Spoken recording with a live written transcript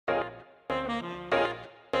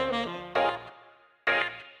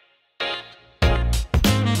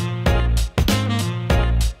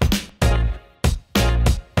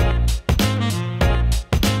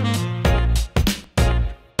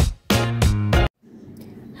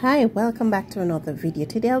Hi, welcome back to another video.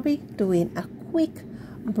 Today I'll be doing a quick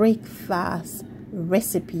breakfast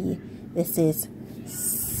recipe. This is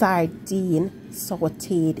sardine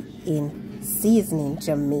sauteed in seasoning,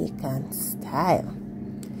 Jamaican style.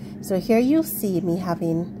 So here you see me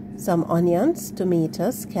having some onions,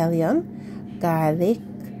 tomatoes, scallion, garlic,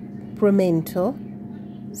 pimento,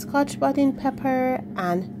 scotch bonnet pepper,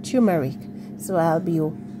 and turmeric. So I'll be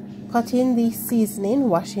cutting the seasoning,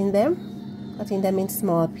 washing them, cutting them in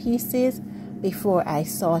small pieces before I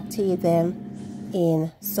saute them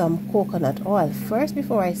in some coconut oil. First,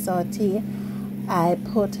 before I saute, I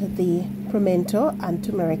put the pimento and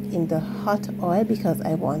turmeric in the hot oil because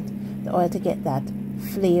I want the oil to get that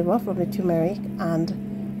flavor from the turmeric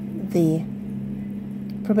and the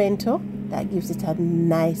pimento. That gives it a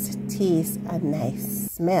nice taste, a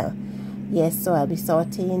nice smell. Yes, so I'll be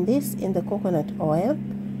sauteing this in the coconut oil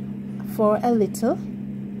for a little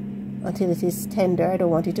until it is tender. I don't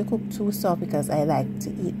want it to cook too soft because I like to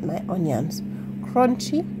eat my onions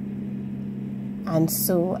crunchy. And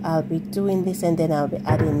so I'll be doing this, and then I'll be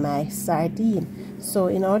adding my sardine. So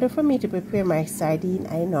in order for me to prepare my sardine,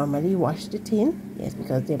 I normally wash the tin. Yes,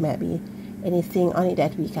 because there might be anything on it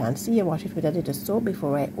that we can't see. I wash it with a little soap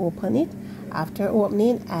before I open it. After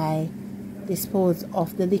opening, I dispose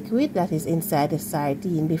of the liquid that is inside the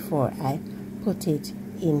sardine before I put it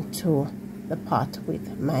into the pot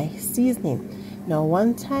with my seasoning. Now,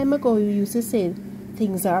 one time ago you used to say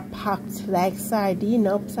things are packed like sardine.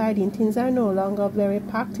 Now sardine tins are no longer very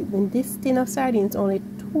packed. In this tin of sardines, only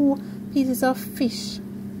 2 pieces of fish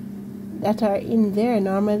that are in there.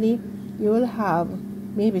 Normally you will have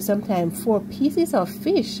maybe sometimes 4 pieces of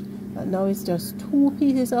fish, but now it's just 2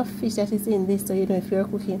 pieces of fish that is in this. So you know, if you're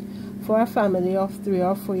cooking for a family of 3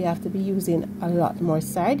 or 4, you have to be using a lot more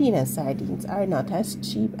sardine, and sardines are not as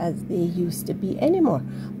cheap as they used to be anymore.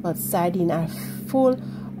 But sardines are full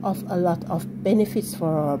of a lot of benefits for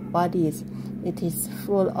our bodies. It is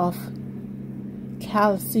full of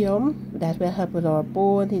calcium that will help with our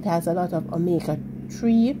bones. It has a lot of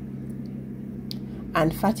omega-3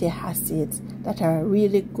 and fatty acids that are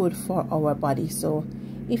really good for our body. So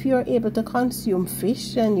if you're able to consume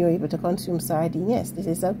fish and you're able to consume sardine, yes, this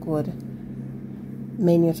is a good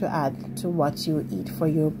menu to add to what you eat for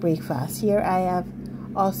your breakfast. Here I have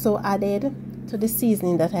also added to the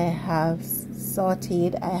seasoning that I have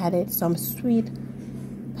sauteed, I added some sweet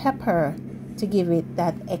pepper to give it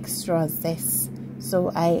that extra zest.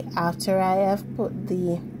 So after I have put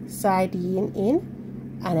the sardine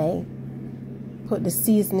in and I put the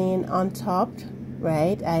seasoning on top,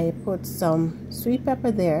 right, I put some sweet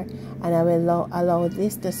pepper there, and I will allow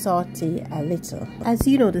this to saute a little. As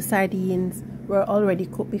you know, the sardines were already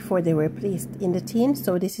cooked before they were placed in the tin,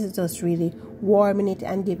 so this is just really warming it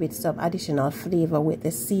and give it some additional flavor with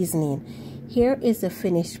the seasoning. Here is the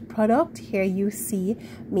finished product. Here you see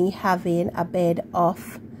me having a bed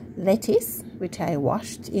of lettuce, which I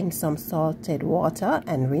washed in some salted water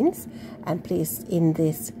and rinsed and placed in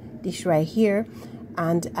this dish right here,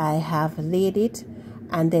 and I have laid it,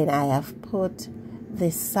 and then I have put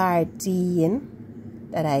the sardine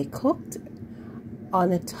that I cooked on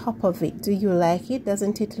the top of it. Do you like it?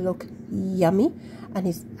 Doesn't it look yummy? And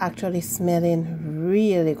it's actually smelling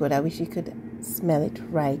really good. I wish you could smell it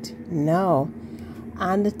right now.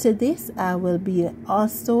 And to this I will be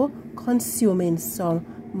also consuming some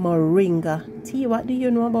moringa tea. What do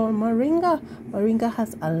you know about moringa? Moringa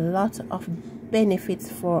has a lot of benefits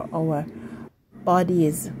for our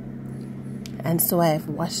bodies. And so I've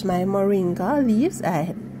washed my moringa leaves.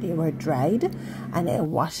 They were dried, and I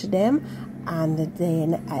washed them, and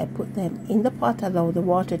then I put them in the pot, allow the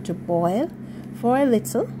water to boil for a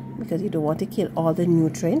little because you don't want to kill all the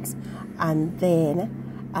nutrients, and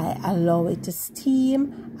then I allow it to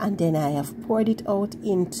steam, and then I have poured it out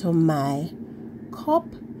into my cup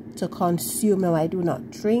to consume. Now I do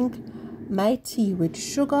not drink my tea with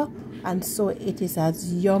sugar, and so it is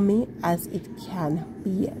as yummy as it can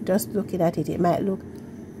be. Just looking at it, it might look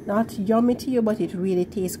not yummy to you, but it really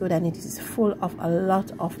tastes good, and it is full of a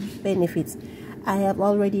lot of benefits. I have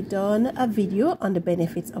already done a video on the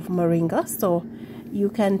benefits of moringa, so you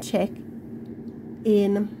can check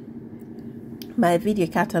in my video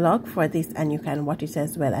catalog for this, and you can watch it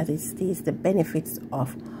as well, as it states the benefits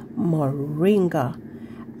of moringa.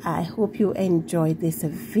 I hope you enjoyed this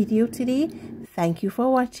video today. Thank you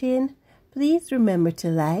for watching. Please remember to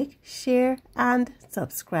like, share, and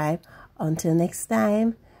subscribe. Until next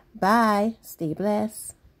time, bye. Stay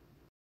blessed.